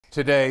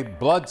Today,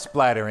 blood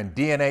splatter and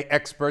DNA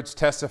experts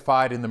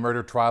testified in the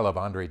murder trial of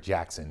Andre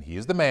Jackson. He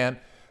is the man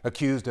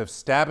accused of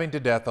stabbing to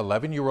death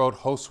 11-year-old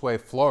Josue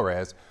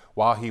Flores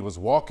while he was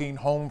walking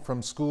home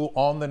from school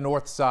on the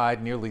north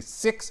side nearly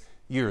 6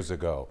 years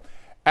ago.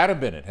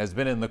 Adam Bennett has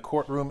been in the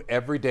courtroom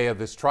every day of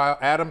this trial.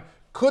 Adam,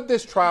 could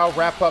this trial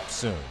wrap up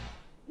soon?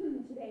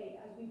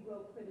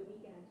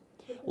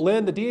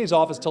 Lynn, the DA's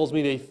office tells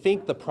me they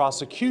think the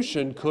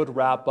prosecution could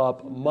wrap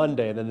up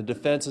Monday, and then the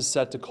defense is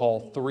set to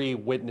call 3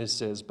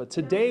 witnesses. But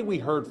today we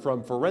heard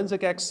from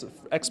forensic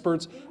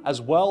experts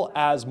as well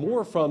as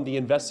more from the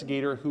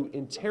investigator who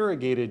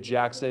interrogated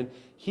Jackson.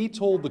 He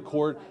told the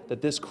court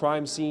that this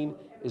crime scene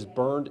is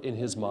burned in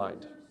his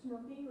mind.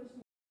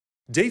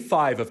 Day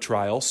 5 of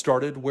trial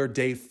started where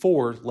day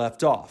 4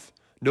 left off.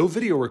 No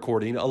video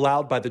recording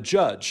allowed by the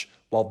judge,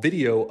 while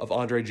video of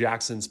Andre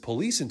Jackson's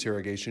police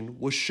interrogation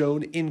was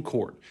shown in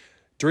court.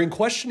 During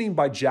questioning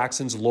by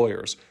Jackson's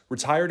lawyers,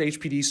 retired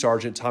HPD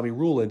Sergeant Tommy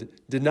Ruland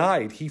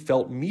denied he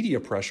felt media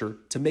pressure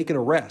to make an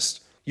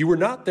arrest. "You were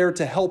not there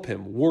to help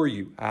him, were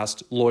you?"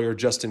 asked lawyer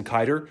Justin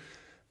Kiter.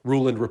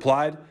 Ruland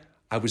replied,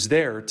 "I was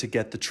there to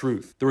get the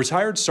truth." The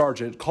retired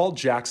sergeant called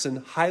Jackson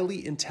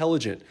highly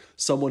intelligent,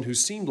 someone who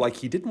seemed like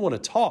he didn't want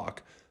to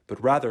talk,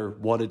 but rather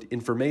wanted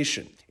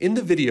information. In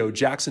the video,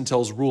 Jackson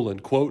tells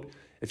Ruland, quote,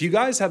 "If you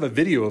guys have a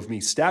video of me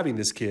stabbing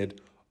this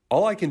kid,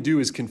 all I can do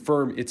is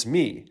confirm it's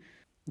me."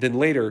 Then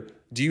later,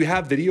 "Do you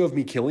have video of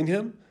me killing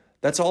him?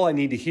 That's all I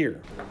need to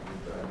hear."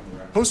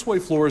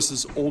 Josue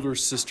Flores' older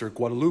sister,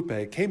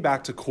 Guadalupe, came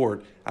back to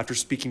court after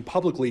speaking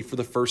publicly for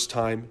the first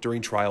time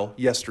during trial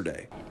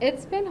yesterday.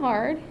 It's been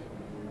hard,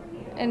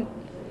 and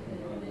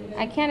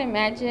I can't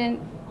imagine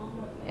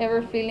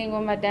ever feeling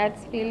what my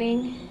dad's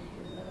feeling.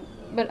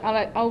 But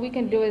all we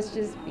can do is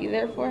just be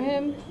there for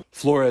him.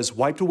 Flores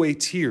wiped away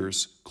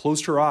tears,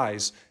 closed her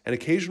eyes, and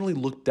occasionally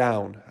looked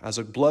down as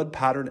a blood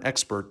pattern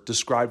expert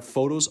described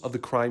photos of the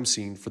crime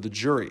scene for the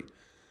jury.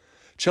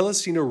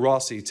 Celestina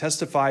Rossi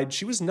testified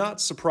she was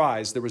not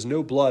surprised there was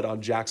no blood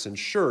on Jackson's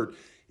shirt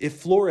if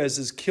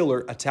Flores'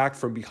 killer attacked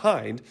from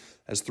behind,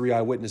 as 3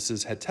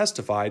 eyewitnesses had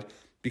testified,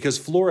 because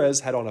Flores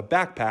had on a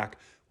backpack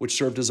which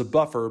served as a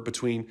buffer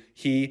between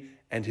he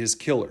and his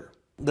killer.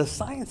 The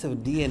science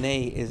of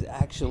DNA is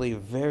actually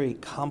very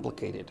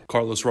complicated.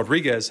 Carlos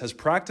Rodriguez has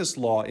practiced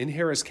law in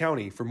Harris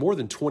County for more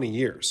than 20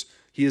 years.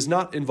 He is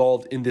not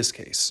involved in this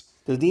case.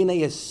 The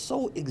DNA is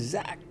so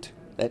exact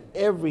that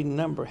every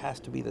number has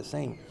to be the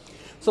same.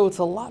 So it's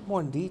a lot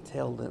more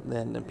detailed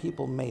than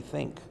people may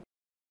think.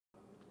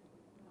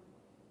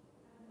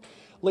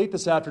 Late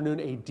this afternoon,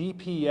 a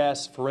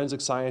DPS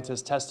forensic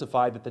scientist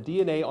testified that the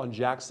DNA on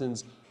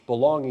Jackson's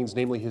belongings,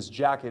 namely his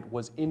jacket,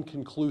 was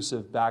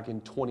inconclusive back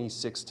in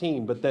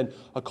 2016. But then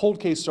a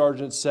cold case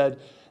sergeant said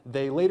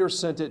they later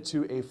sent it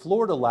to a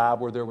Florida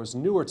lab where there was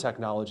newer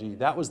technology.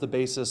 That was the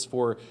basis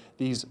for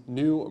these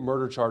new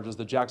murder charges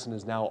that Jackson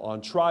is now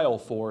on trial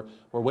for.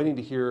 We're waiting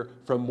to hear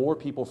from more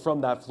people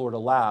from that Florida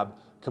lab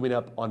coming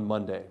up on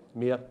Monday.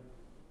 Mia?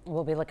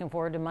 We'll be looking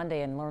forward to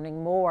Monday and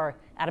learning more.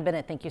 Adam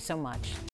Bennett, thank you so much.